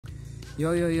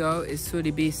Yo, yo, yo, it's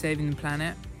Sordy B saving the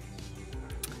planet.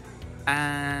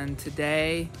 And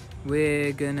today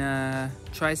we're gonna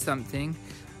try something.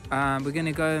 We're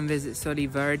gonna go and visit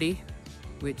Verde,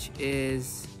 which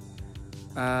is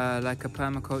like a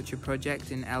permaculture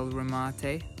project in El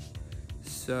Remate.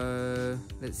 So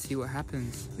let's see what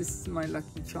happens. This is my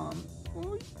lucky charm.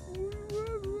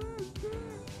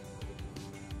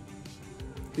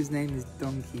 His name is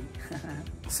Donkey.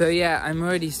 So yeah, I'm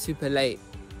already super late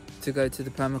to go to the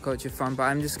permaculture farm, but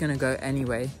I'm just gonna go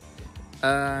anyway.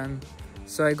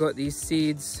 So I got these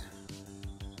seeds,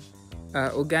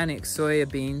 organic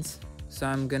soya beans, so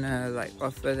I'm gonna like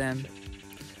offer them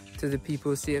to the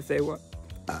people, see if they want.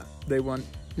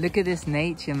 Look at this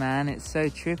nature, man, it's so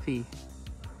trippy.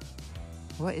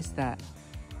 What is that?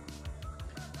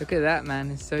 Look at that,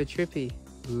 man, it's so trippy.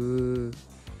 Ooh.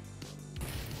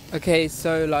 Okay,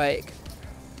 so like,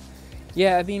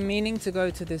 yeah, I've been meaning to go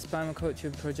to this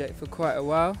permaculture project for quite a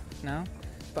while now,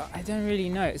 but I don't really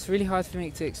know. It's really hard for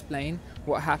me to explain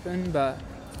what happened, but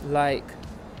like,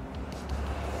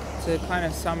 to kind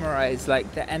of summarize, like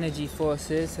the energy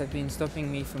forces have been stopping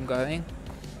me from going.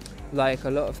 Like a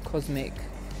lot of cosmic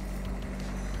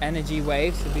energy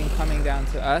waves have been coming down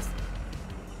to Earth.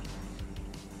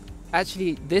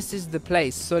 Actually, this is the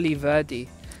place, Verde,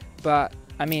 but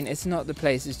I mean, it's not the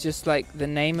place, it's just like the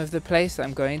name of the place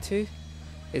I'm going to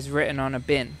is written on a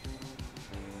bin.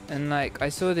 And like, I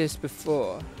saw this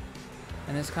before,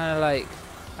 and it's kind of like,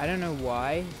 I don't know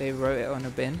why they wrote it on a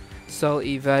bin.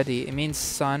 Verde, it means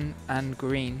sun and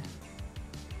green.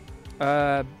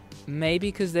 Maybe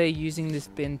because they're using this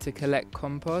bin to collect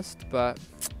compost, but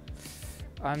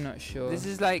I'm not sure. This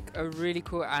is like a really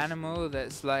cool animal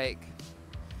that's like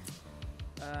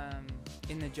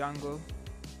in the jungle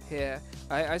here.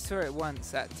 I saw it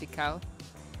once at Tikal.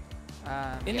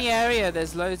 In the area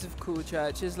there's loads of cool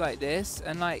churches like this,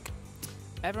 and like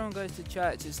everyone goes to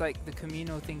church. It's like the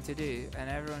communal thing to do, and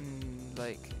everyone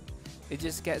like, it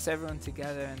just gets everyone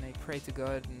together and they pray to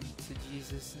God and to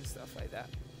Jesus and stuff like that.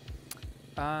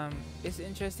 It's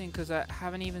interesting because I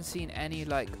haven't even seen any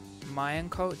like Mayan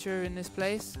culture in this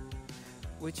place,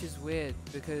 which is weird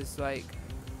because like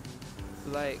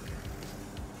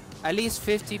at least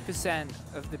 50%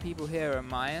 of the people here are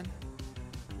Mayan.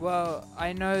 Well,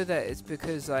 I know that it's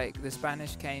because like the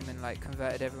Spanish came and like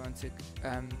converted everyone to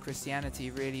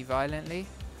Christianity really violently.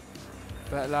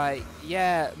 But like,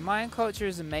 yeah, Mayan culture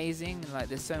is amazing, and like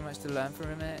there's so much to learn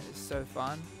from it. It's so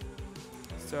fun.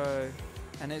 So,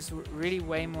 and it's really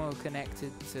way more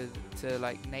connected to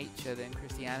like nature than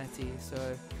Christianity.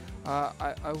 So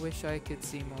I wish I could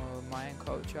see more Mayan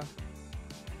culture.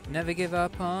 Never give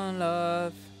up on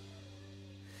love.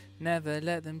 Never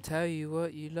let them tell you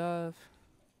what you love.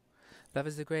 Love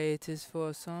is the greatest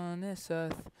force on this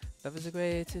earth. Love is the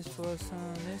greatest force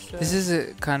on this earth. This is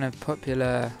a kind of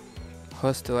popular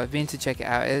hostel. I've been to check it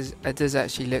out. It does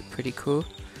actually look pretty cool.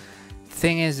 The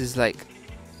thing is like,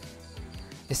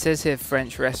 it says here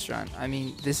French restaurant. I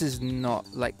mean, this is not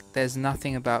like, there's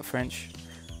nothing about French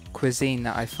cuisine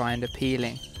that I find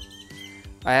appealing.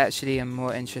 I actually am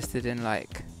more interested in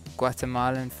like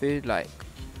Guatemalan food, like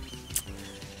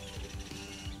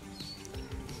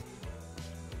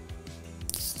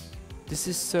this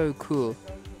is so cool.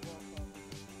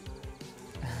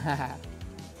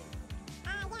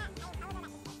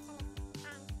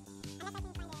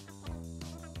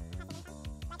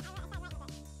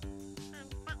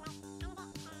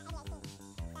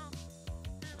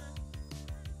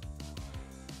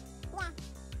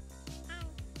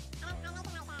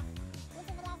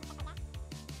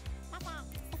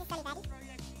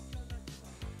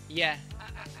 Yeah.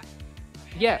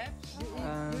 Yeah.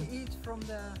 You eat from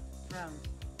the ground.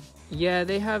 Yeah,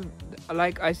 they have,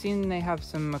 like, I seen they have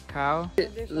some macao.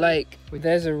 Like,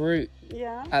 there's a root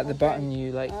at the bottom,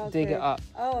 you like dig it up.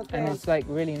 And it's like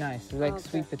really nice. It's like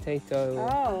sweet potato.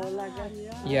 Like that.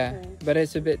 Yeah, but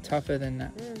it's a bit tougher than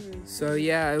that. So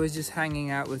yeah, I was just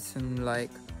hanging out with some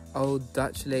like old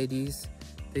Dutch ladies.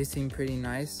 They seem pretty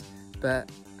nice.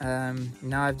 But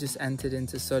now I've just entered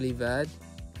into Verde,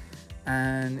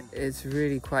 and it's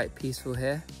really quite peaceful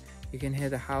here. You can hear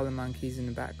the howler monkeys in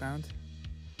the background,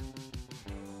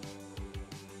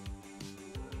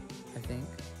 I think.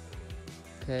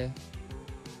 Okay,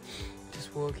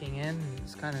 just walking in,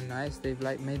 it's kind of nice. They've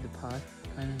like made the path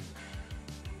kind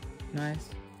of nice.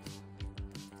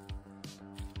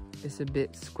 It's a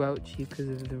bit squelchy because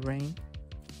of the rain.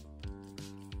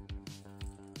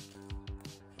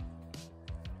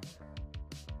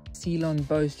 Ceylon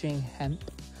bowstring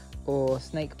hemp, or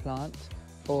snake plant,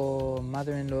 or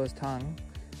mother-in-law's tongue,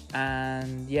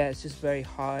 and yeah, it's just very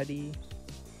hardy,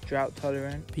 drought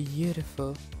tolerant,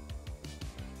 beautiful.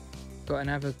 Got an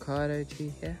avocado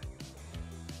tree here.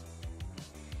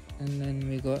 And then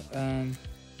we got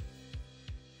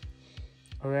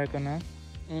oregano.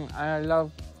 I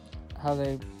love how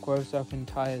they grow stuff in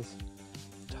tires.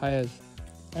 I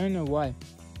don't know why.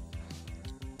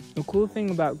 The cool thing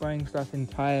about growing stuff in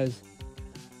tires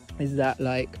is that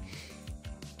like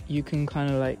you can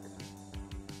kind of like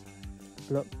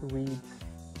block the weeds.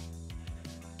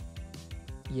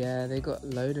 Yeah, they got a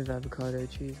load of avocado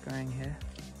trees growing here,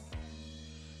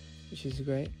 which is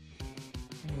great.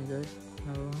 There you go,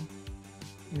 another one.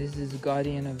 This is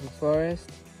Guardian of the Forest,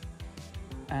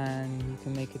 and you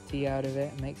can make a tea out of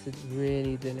it. It makes a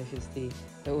really delicious tea.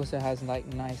 It also has like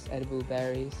nice edible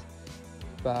berries,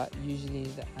 but usually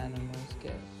the animals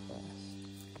get it first.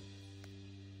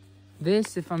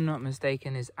 This, if I'm not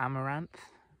mistaken, is amaranth.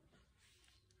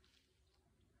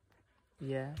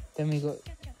 Yeah. Then we got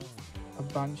a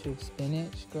bunch of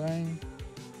spinach growing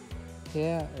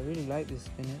here. I really like this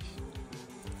spinach.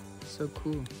 It's so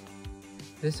cool.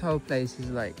 This whole place is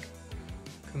like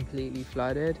completely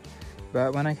flooded,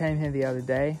 but when I came here the other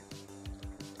day,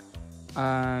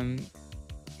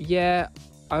 yeah,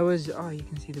 I was, oh, you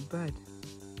can see the bird.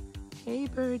 Hey,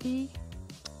 birdie.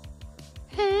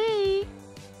 Hey.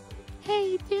 How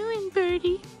you doing,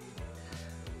 birdie?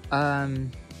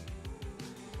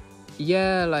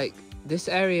 Yeah, like this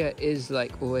area is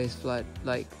like always flood,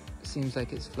 like seems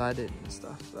like it's flooded and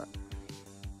stuff, but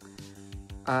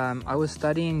I was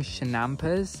studying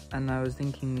chinampas and I was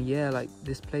thinking, yeah, like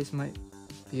this place might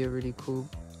be a really cool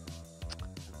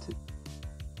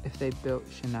if they built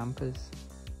chinampas.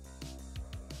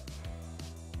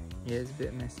 Yeah, it's a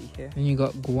bit messy here. Then you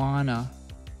got guana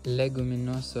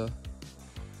leguminoso.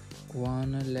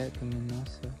 Guana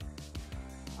leguminoso.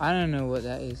 I don't know what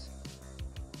that is.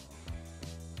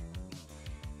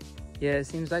 Yeah, it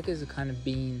seems like it's a kind of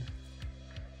bean.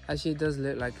 Actually, it does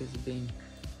look like it's a bean.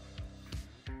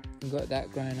 We got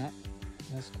that growing up.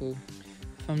 That's cool.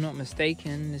 If I'm not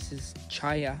mistaken, this is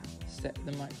chaya. Set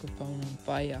the microphone on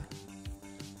fire.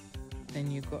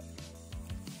 Then you got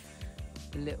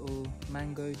a little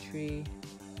mango tree,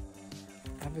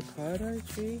 avocado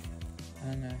tree.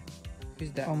 I don't know.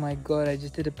 Who's that? Oh my god! I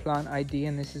just did a plant ID,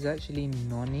 and this is actually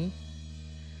noni.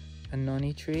 A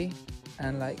noni tree,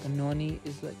 and like a noni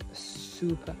is like a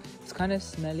super. It's kind of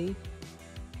smelly,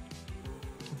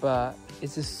 but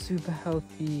it's a super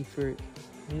healthy fruit.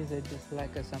 These are just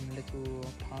like some little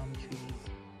palm trees,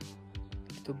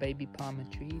 little baby palm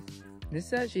trees.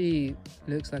 This actually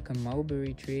looks like a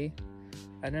mulberry tree.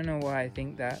 I don't know why I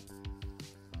think that.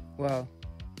 Well,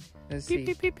 let's see.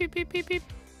 Beep, beep, beep, beep, beep, beep.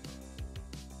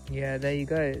 Yeah, there you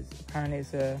go. Apparently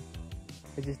it's a,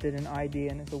 I just did an ID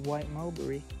and it's a white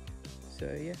mulberry.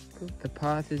 So yeah, cool. The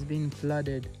path has been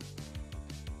flooded.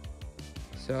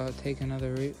 So I'll take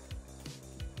another route.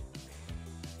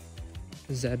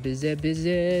 Zabba zabba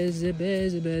zabba zabba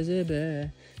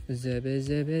zabba zabba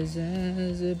zabba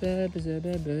zabba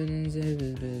zabba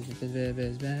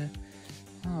zabba zabba.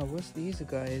 Oh, what's these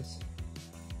guys?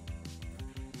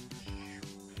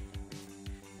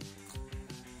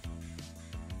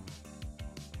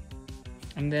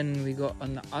 And then we got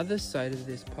on the other side of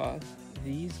this path,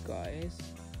 these guys.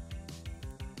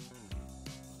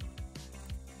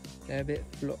 They're a bit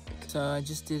flopped. So I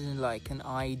just did like an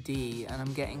ID and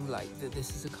I'm getting like that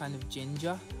this is a kind of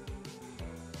ginger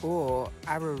or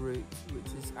arrowroot,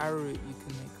 which is arrowroot you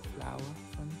can make a flour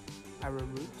from.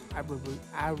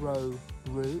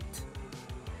 Arrowroot.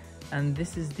 And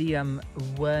this is the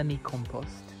wormy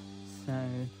compost. So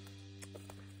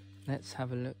let's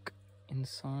have a look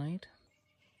inside.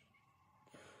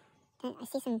 I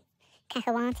see some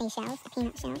cacahuate shells,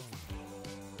 peanut shells.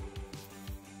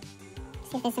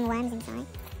 See if there's some worms inside.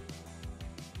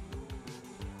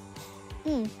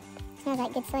 Smells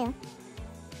like good soil.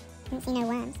 Didn't see no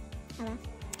worms. Oh well.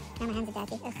 Now my hands are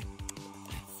dirty. Ugh.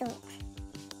 Salt.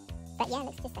 But yeah,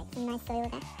 looks just like some nice soil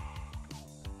there.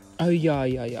 Oh yeah.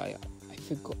 I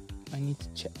forgot. I need to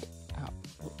check out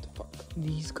what the fuck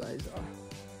these guys are.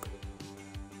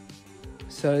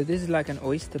 So this is like an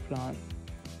oyster plant.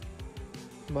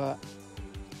 But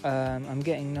I'm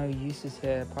getting no uses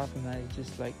here apart from that. It's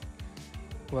just like,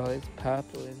 well, it's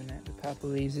purple, isn't it? The purple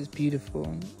leaves is beautiful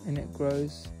and it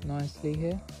grows nicely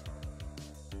here.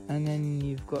 And then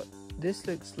you've got, this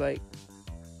looks like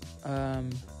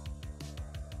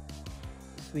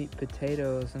sweet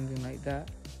potato or something like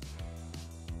that.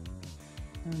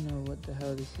 I don't know what the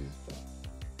hell this is, but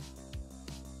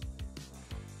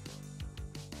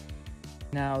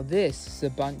now this is a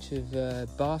bunch of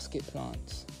basket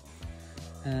plants.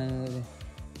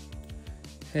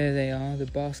 Here they are, the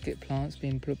basket plants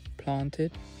being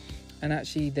planted. And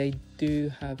actually they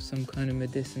do have some kind of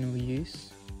medicinal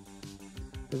use.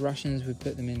 The Russians would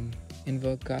put them in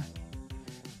vodka,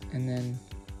 and then,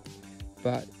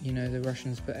 but you know, the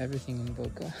Russians put everything in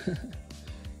vodka.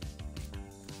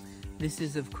 This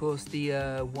is of course the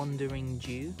Wandering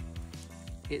Jew.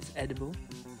 It's edible,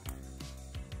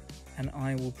 and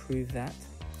I will prove that.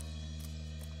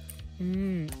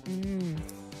 It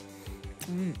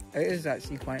is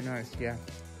actually quite nice, yeah.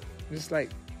 Just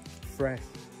like fresh.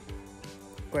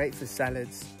 Great for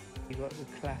salads. You got the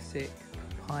classic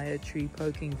papaya tree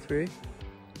poking through.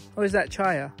 Or is that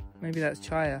chaya? Maybe that's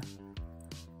chaya.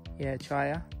 Yeah,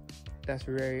 chaya. That's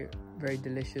a very, very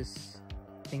delicious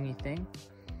thingy thing.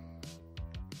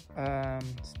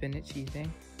 Spinachy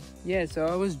thing. Yeah, so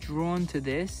I was drawn to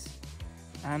this,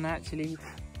 and actually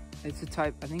it's a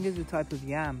type, I think it's a type of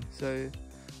yam. So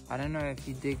I don't know if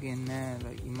you dig in there,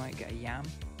 like you might get a yam,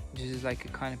 which is like a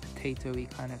kind of potato-y,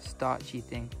 kind of starchy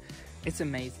thing. It's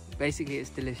amazing. Basically, it's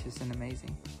delicious and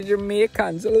amazing. The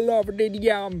Jamaicans love the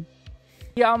yam.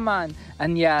 Yeah, man.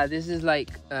 And yeah, this is like,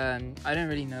 I don't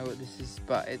really know what this is,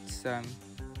 but it's,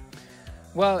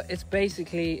 well, it's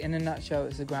basically, in a nutshell,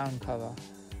 it's a ground cover.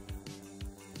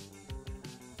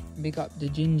 Big up the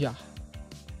ginger.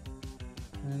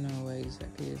 I don't know where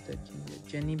exactly is that ginger.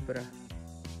 Genibra.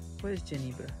 What is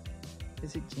genibra?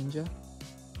 Is it ginger?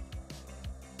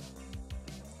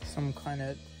 Some kind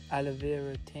of aloe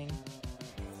vera thing.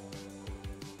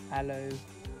 Aloe.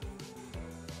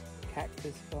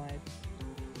 Cactus vibes.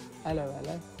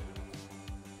 Aloe.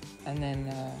 And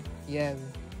then, yeah,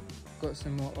 we've got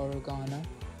some more oregano.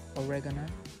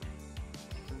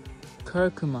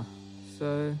 Curcuma.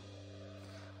 So,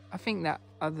 I think that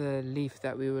other leaf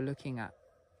that we were looking at,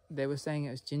 they were saying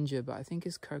it was ginger, but I think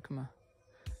it's curcuma.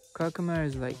 Curcuma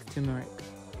is like turmeric.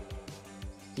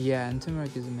 Yeah, and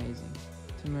turmeric is amazing.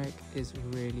 Turmeric is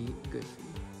really good for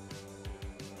you.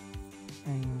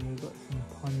 And we've got some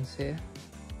ponds here.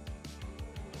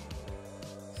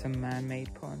 Some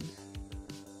man-made ponds,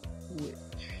 which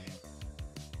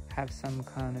have some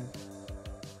kind of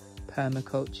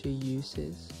permaculture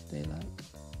uses they like.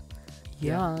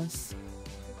 Yes.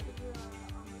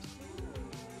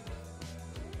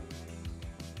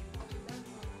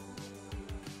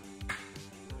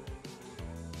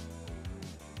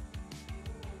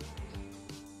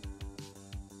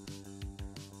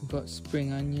 Got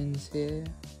spring onions here,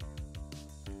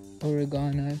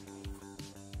 oregano,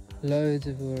 loads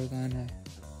of oregano,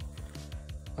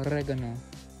 oregano,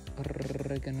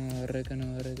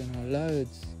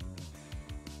 loads.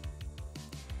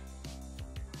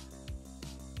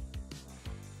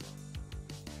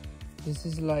 This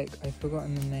is like, I've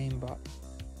forgotten the name, but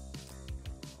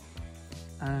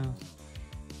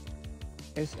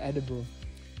it's edible.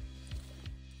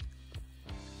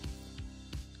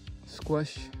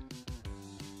 Squash.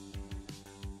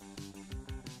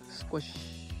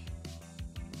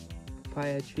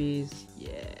 Papaya trees,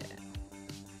 yeah.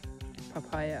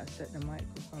 Papaya, set the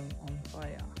microphone on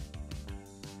fire.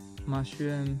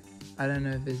 Mushroom, I don't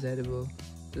know if it's edible.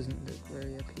 Doesn't look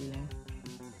very appealing.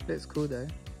 Looks cool though.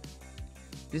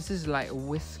 This is like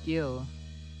whiskill.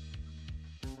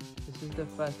 This is the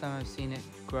first time I've seen it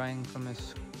growing from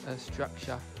a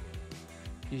structure.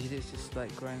 Usually it's just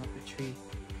like growing up a tree.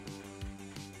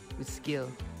 Whiskill.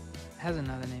 It has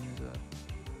another name as well.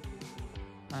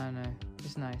 I don't know.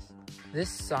 It's nice. This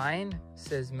sign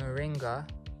says moringa,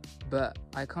 but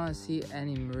I can't see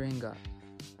any moringa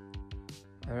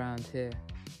around here.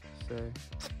 So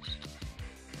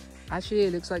actually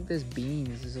it looks like there's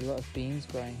beans. There's a lot of beans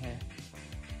growing here.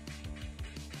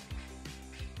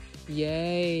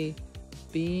 Yay,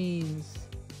 beans.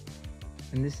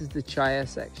 And this is the chaya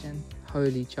section.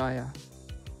 Holy chaya.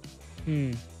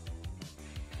 I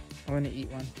want to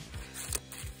eat one.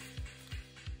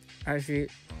 Actually,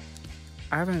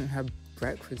 I haven't had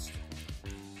breakfast,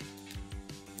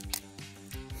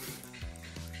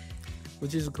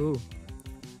 which is cool,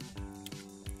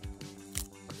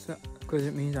 because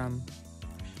it means I'm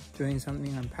doing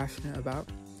something I'm passionate about.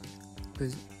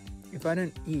 Because if I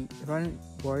don't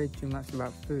worry too much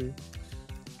about food,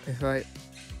 I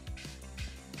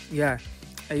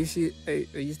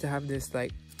used to have this,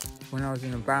 like when I was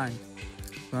in a band,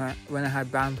 when I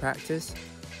had band practice,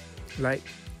 like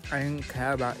I didn't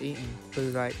care about eating,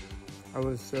 because like I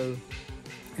was so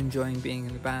enjoying being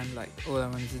in the band. Like all I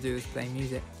wanted to do was play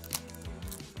music.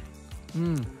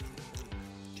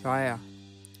 Chaya.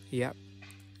 Yep.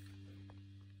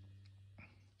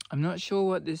 I'm not sure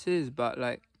what this is, but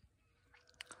like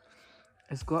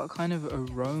it's got a kind of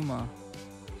aroma.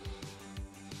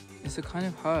 It's a kind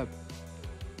of herb.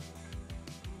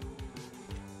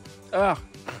 Ugh.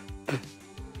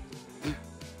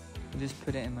 just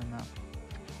put it in my mouth.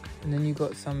 And then you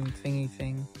got some thingy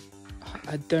thing.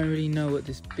 I don't really know what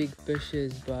this big bush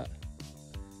is, but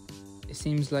it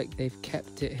seems like they've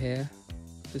kept it here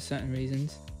for certain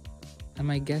reasons. And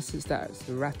my guess is that it's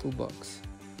the rattle box.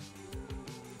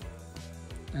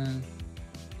 I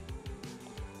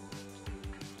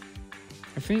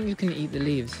think you can eat the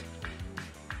leaves.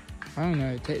 I don't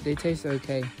know, they taste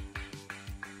okay.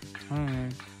 I don't know.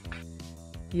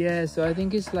 Yeah, so I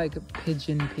think it's like a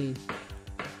pigeon pea.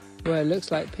 Well, it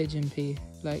looks like pigeon pea.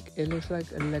 Like, it looks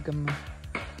like a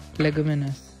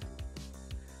leguminous.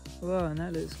 Wow, and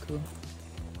that looks cool.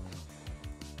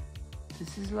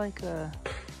 This is like a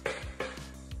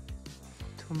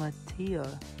tomatillo.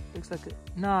 Looks like a...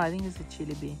 No, I think it's a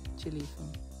chili bean. Chili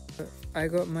thing. I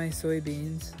got my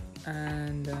soybeans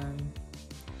and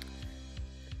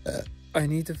I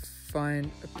need to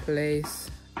find a place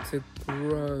to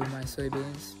grow my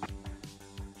soybeans.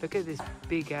 Look at this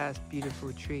big ass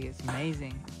beautiful tree. It's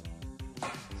amazing.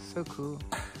 So cool.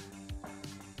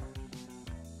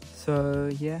 So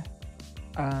yeah,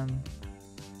 I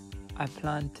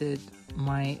planted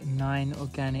my 9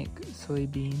 organic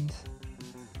soybeans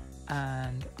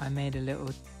and I made a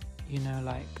little, you know,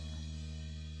 like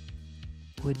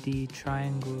woody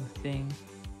triangle thing.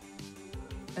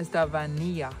 It's the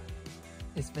vanilla.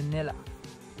 It's vanilla.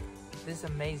 This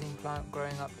amazing plant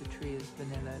growing up the tree is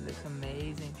vanilla. It looks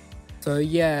amazing. So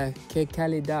yeah, que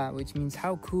calidad, which means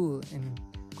how cool in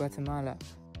Guatemala.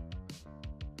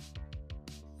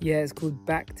 Yeah, it's called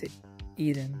Back to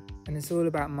Eden, and it's all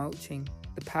about mulching,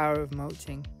 the power of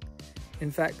mulching.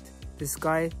 In fact, this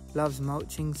guy loves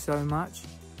mulching so much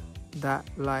that,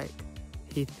 like,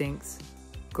 he thinks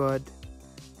God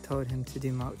told him to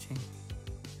do mulching.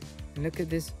 And look at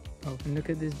this, and look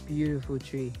at this beautiful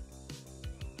tree.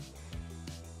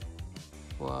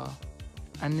 Wow.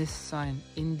 And this sign,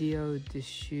 Indio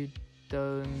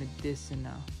Disciuto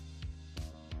Medicinal.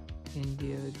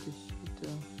 Indio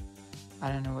Disciuto. I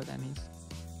don't know what that means.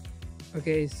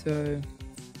 Okay, so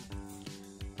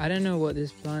I don't know what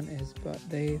this plant is, but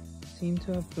they seem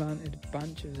to have planted a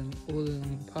bunch of them all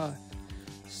along the path.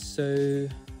 So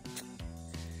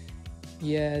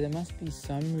yeah, there must be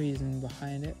some reason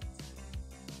behind it.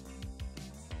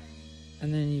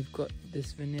 And then you've got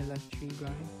this vanilla tree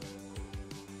growing,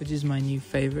 which is my new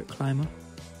favorite climber.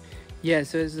 Yeah,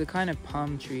 so it's a kind of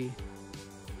palm tree.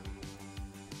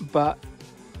 But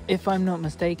if I'm not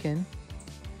mistaken,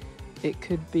 it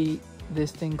could be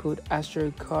this thing called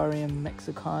Astrocarium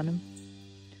mexicanum.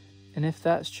 And if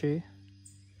that's true,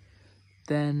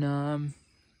 then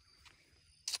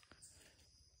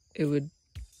it would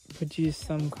produce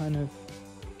some kind of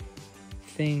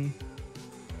thing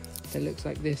that looks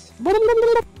like this.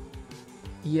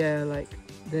 Yeah, like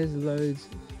there's loads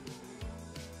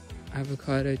of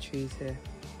avocado trees here,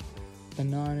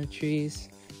 banana trees.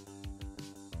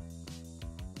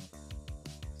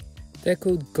 They're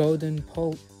called golden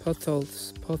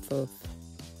pothos.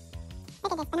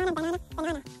 Look at this, banana, banana,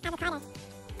 banana, avocado,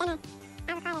 banana,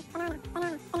 avocado, banana,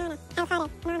 banana, banana, avocado,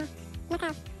 banana,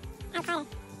 macao, avocado,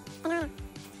 banana.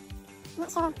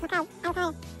 Not sure, macao,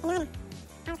 avocado, banana.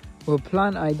 Well,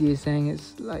 Plant ID is saying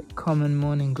it's like common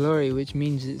morning glory, which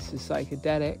means it's a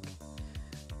psychedelic,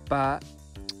 but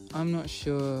I'm not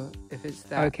sure if it's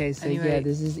that. Okay, so anyway, yeah,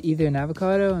 this is either an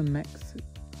avocado or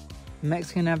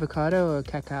Mexican avocado or a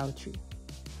cacao tree.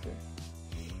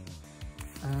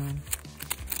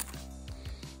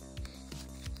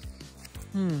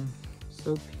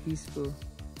 So peaceful.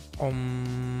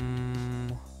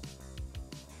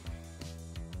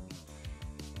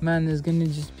 Man, there's gonna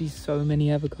just be so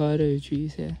many avocado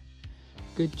trees here.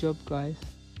 Good job, guys.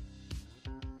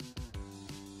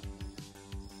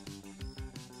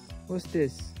 What's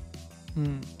this?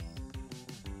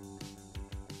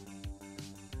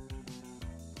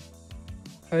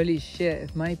 Holy shit,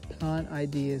 if my plant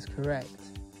ID is correct,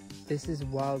 this is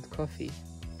wild coffee.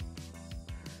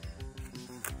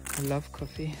 I love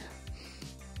coffee.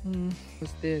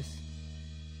 What's this?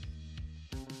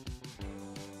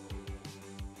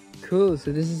 Cool,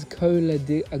 so this is cola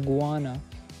de iguana,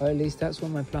 or at least that's what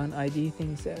my plant ID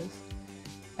thing says.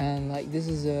 And like, this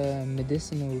is a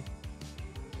medicinal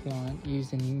plant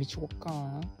used in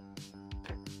Michoacan.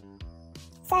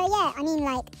 So yeah, I mean,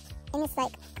 like, in this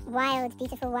like wild,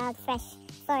 beautiful, wild, fresh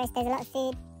forest, there's a lot of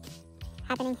food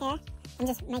happening here. I'm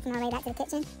just making my way back to the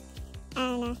kitchen,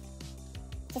 and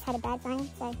just had a bird flying,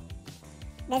 so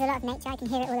there's a lot of nature. I can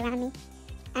hear it all around me,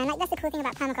 and like, that's the cool thing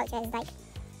about permaculture is, like,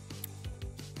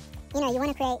 you know, you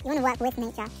want to work with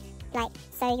nature, like,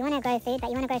 so you want to grow food, but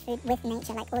you want to grow food with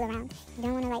nature, like, all around. You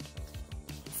don't want to like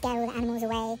scare all the animals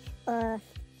away, or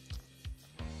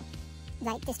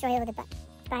like destroy all the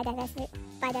biodiversity,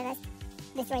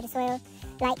 destroy the soil.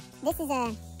 Like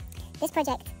this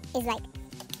project is like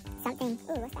something.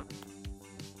 Ooh, what's that?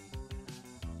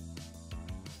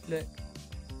 Look.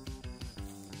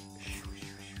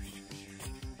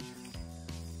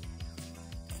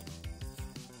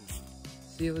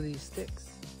 See all these sticks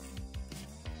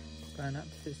going up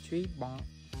to this tree? Bonk.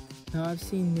 Now I've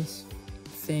seen this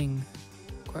thing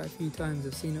quite a few times.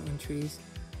 I've seen it on trees,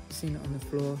 I've seen it on the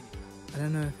floor. I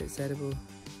don't know if it's edible.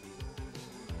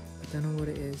 I don't know what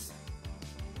it is.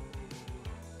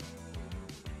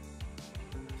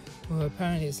 Well,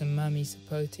 apparently it's a mammy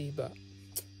sapote, but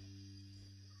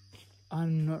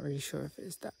I'm not really sure if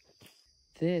it's that.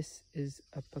 This is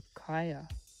a papaya.